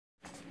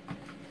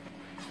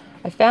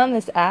I found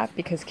this app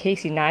because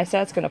Casey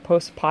Neistat's going to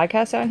post a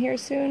podcast on here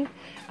soon.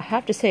 I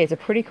have to say, it's a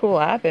pretty cool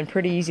app and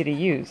pretty easy to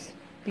use.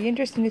 Be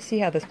interesting to see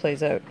how this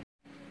plays out.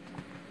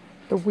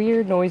 The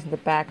weird noise in the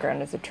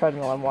background is the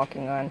treadmill I'm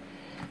walking on.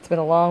 It's been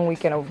a long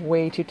week and I'm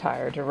way too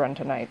tired to run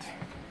tonight.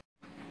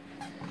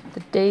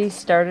 The day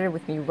started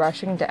with me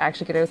rushing to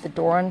actually get out the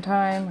door on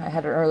time. I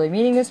had an early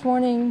meeting this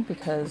morning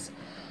because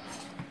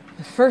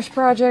the first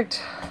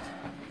project,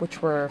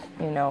 which we're,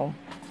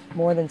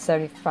 more than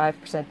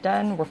 75%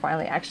 done, we're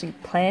finally actually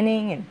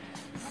planning and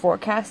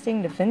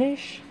forecasting to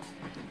finish.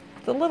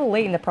 It's a little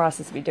late in the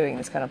process to be doing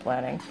this kind of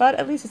planning, but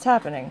at least it's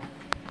happening.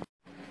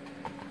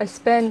 I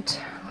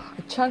spent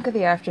a chunk of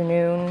the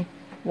afternoon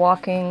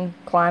walking,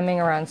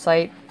 climbing around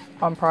site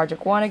on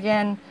Project 1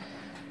 again.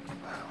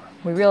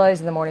 We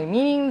realized in the morning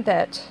meeting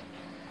that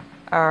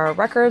our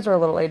records are a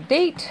little out of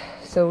date,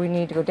 so we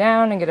need to go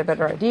down and get a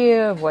better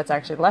idea of what's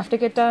actually left to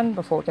get done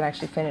before we can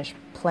actually finish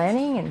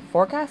planning and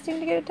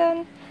forecasting to get it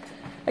done.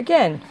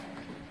 Again,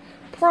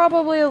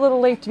 probably a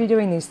little late to be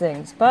doing these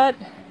things, but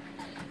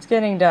it's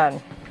getting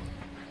done.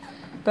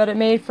 But it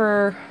made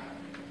for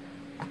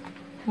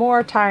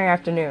more tiring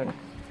afternoon.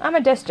 I'm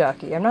a desk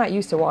jockey. I'm not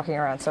used to walking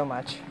around so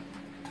much.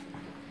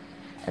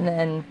 And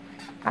then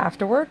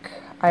after work,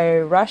 I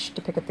rushed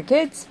to pick up the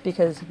kids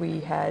because we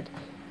had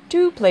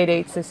 2 play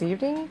dates this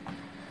evening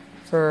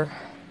for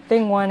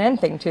Thing 1 and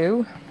Thing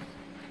 2.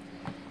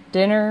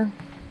 Dinner,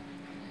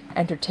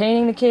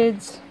 entertaining the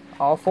kids,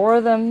 all 4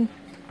 of them.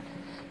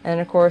 And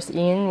of course,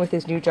 Ian with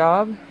his new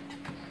job,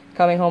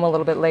 coming home a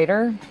little bit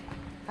later,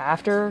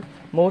 after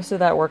most of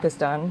that work is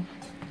done.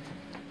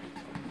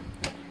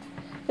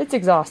 It's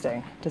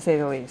exhausting, to say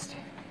the least.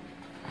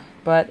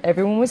 But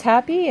everyone was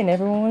happy and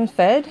everyone was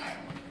fed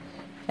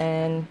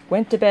and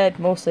went to bed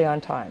mostly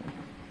on time.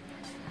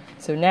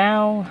 So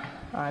now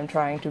I'm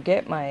trying to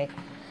get my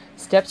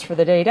steps for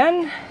the day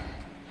done,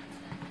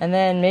 and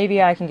then maybe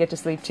I can get to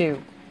sleep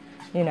too.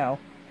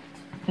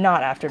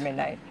 Not after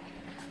midnight.